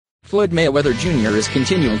Floyd Mayweather Jr. is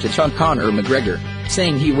continuing to taunt Conor McGregor,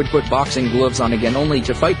 saying he would put boxing gloves on again only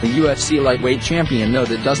to fight the UFC lightweight champion, though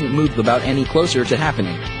that doesn't move the bout any closer to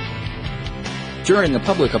happening. During a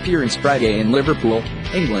public appearance Friday in Liverpool,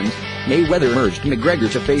 England, Mayweather urged McGregor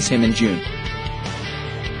to face him in June.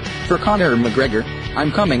 For Conor McGregor,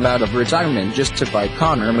 "I'm coming out of retirement just to fight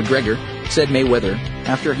Conor McGregor," said Mayweather,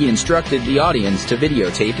 after he instructed the audience to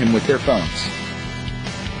videotape him with their phones.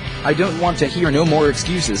 "I don't want to hear no more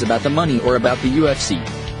excuses about the money or about the UFC.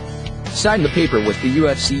 Sign the paper with the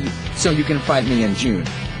UFC, so you can fight me in June.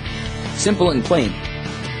 Simple and plain.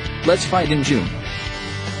 Let's fight in June."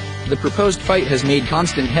 The proposed fight has made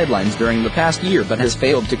constant headlines during the past year but has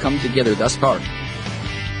failed to come together thus far.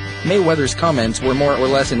 Mayweather's comments were more or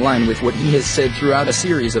less in line with what he has said throughout a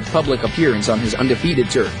series of public appearances on his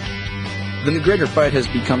undefeated tour. The McGregor fight has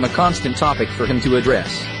become a constant topic for him to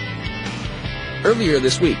address. Earlier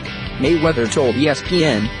this week, Mayweather told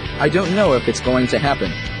ESPN, "I don't know if it's going to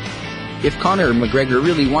happen. If Conor McGregor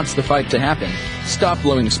really wants the fight to happen, stop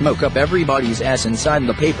blowing smoke up everybody's ass and sign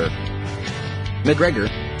the paper." McGregor,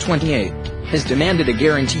 28, has demanded a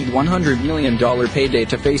guaranteed $100 million payday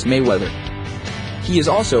to face Mayweather. He is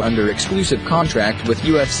also under exclusive contract with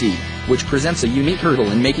UFC, which presents a unique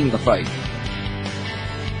hurdle in making the fight.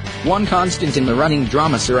 One constant in the running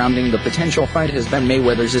drama surrounding the potential fight has been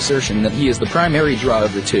Mayweather's assertion that he is the primary draw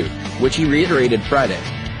of the two, which he reiterated Friday.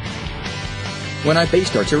 "When I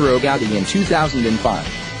faced Arturo Gatti in 2005,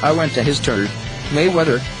 I went to his turf,"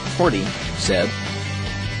 Mayweather, 40, said.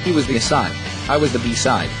 "He was the A side, I was the B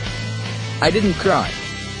side. I didn't cry.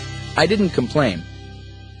 I didn't complain.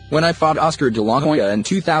 When I fought Oscar de la Hoya in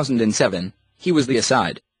 2007, he was the A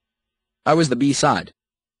side. I was the B side.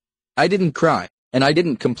 I didn't cry, and I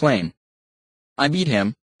didn't complain. I beat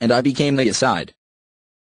him, and I became the A side."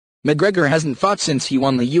 McGregor hasn't fought since he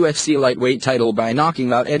won the UFC lightweight title by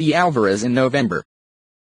knocking out Eddie Alvarez in November.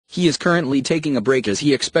 He is currently taking a break as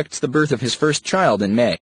he expects the birth of his first child in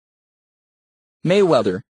May.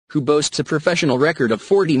 Mayweather, who boasts a professional record of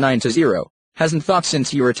 49-0, hasn't fought since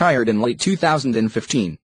he retired in late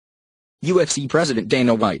 2015. UFC President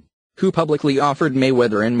Dana White, who publicly offered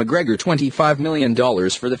Mayweather and McGregor $25 million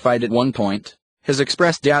for the fight at one point, has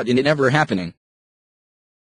expressed doubt in it ever happening.